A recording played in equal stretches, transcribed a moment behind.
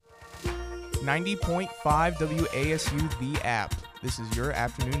90.5 WASU, the app. This is your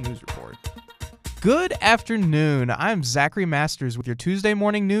afternoon news report. Good afternoon. I'm Zachary Masters with your Tuesday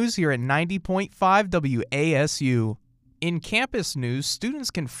morning news here at 90.5 WASU. In campus news,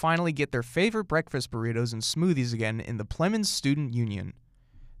 students can finally get their favorite breakfast burritos and smoothies again in the Plemons Student Union.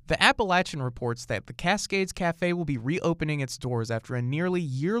 The Appalachian reports that the Cascades Cafe will be reopening its doors after a nearly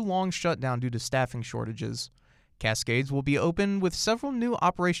year-long shutdown due to staffing shortages. Cascades will be open with several new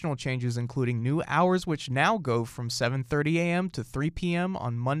operational changes, including new hours which now go from 7:30 a.m. to 3 p.m.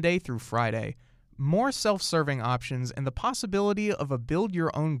 on Monday through Friday, more self-serving options, and the possibility of a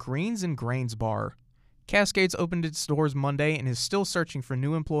build-your-own greens and grains bar. Cascades opened its doors Monday and is still searching for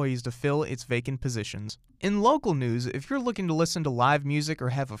new employees to fill its vacant positions. In local news, if you're looking to listen to live music or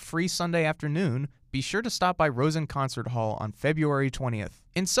have a free Sunday afternoon, be sure to stop by Rosen Concert Hall on February 20th.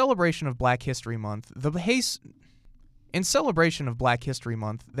 In celebration of Black History Month, the Hayes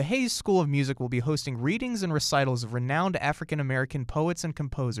School of Music will be hosting readings and recitals of renowned African-American poets and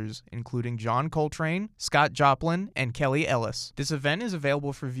composers, including John Coltrane, Scott Joplin, and Kelly Ellis. The event is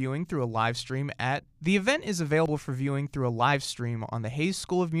available for viewing through a live stream on the Hayes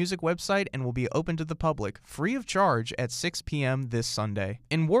School of Music website and will be open to the public, free of charge, at 6 p.m. this Sunday.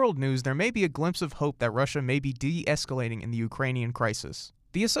 In world news, there may be a glimpse of hope that Russia may be de-escalating in the Ukrainian crisis.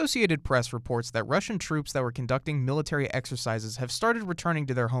 The Associated Press reports that Russian troops that were conducting military exercises have started returning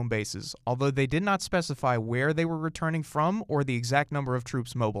to their home bases, although they did not specify where they were returning from or the exact number of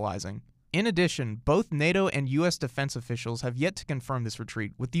troops mobilizing. In addition, both NATO and U.S. defense officials have yet to confirm this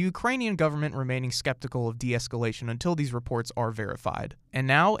retreat, with the Ukrainian government remaining skeptical of de-escalation until these reports are verified. And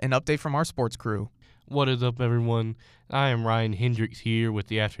now, an update from our sports crew. What is up, everyone? I am Ryan Hendricks here with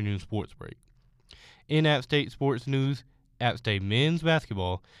the afternoon sports break. In App State sports news, App State men's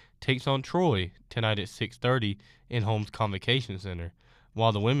basketball takes on Troy tonight at 6:30 in Holmes Convocation Center,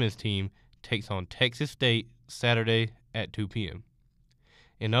 while the women's team takes on Texas State Saturday at 2 p.m.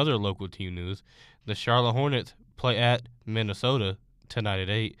 In other local team news, the Charlotte Hornets play at Minnesota tonight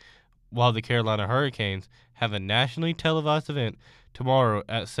at 8, while the Carolina Hurricanes have a nationally televised event tomorrow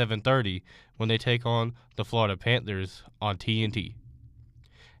at 7:30 when they take on the Florida Panthers on TNT.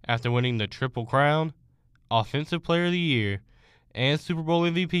 After winning the Triple Crown, Offensive Player of the Year, and Super Bowl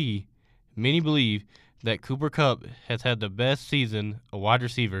MVP, many believe that Cooper Kupp has had the best season a wide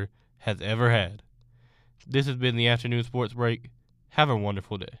receiver has ever had. This has been the Afternoon Sports Break. Have a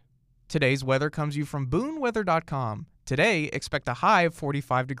wonderful day. Today's weather comes you from BooneWeather.com. Today, expect a high of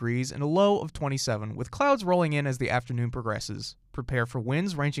 45 degrees and a low of 27, with clouds rolling in as the afternoon progresses. Prepare for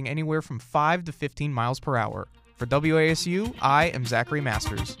winds ranging anywhere from 5 to 15 miles per hour. For WASU, I am Zachary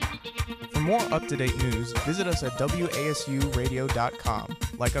Masters. For more up-to-date news, visit us at WASUradio.com.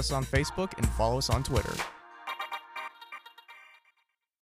 Like us on Facebook and follow us on Twitter.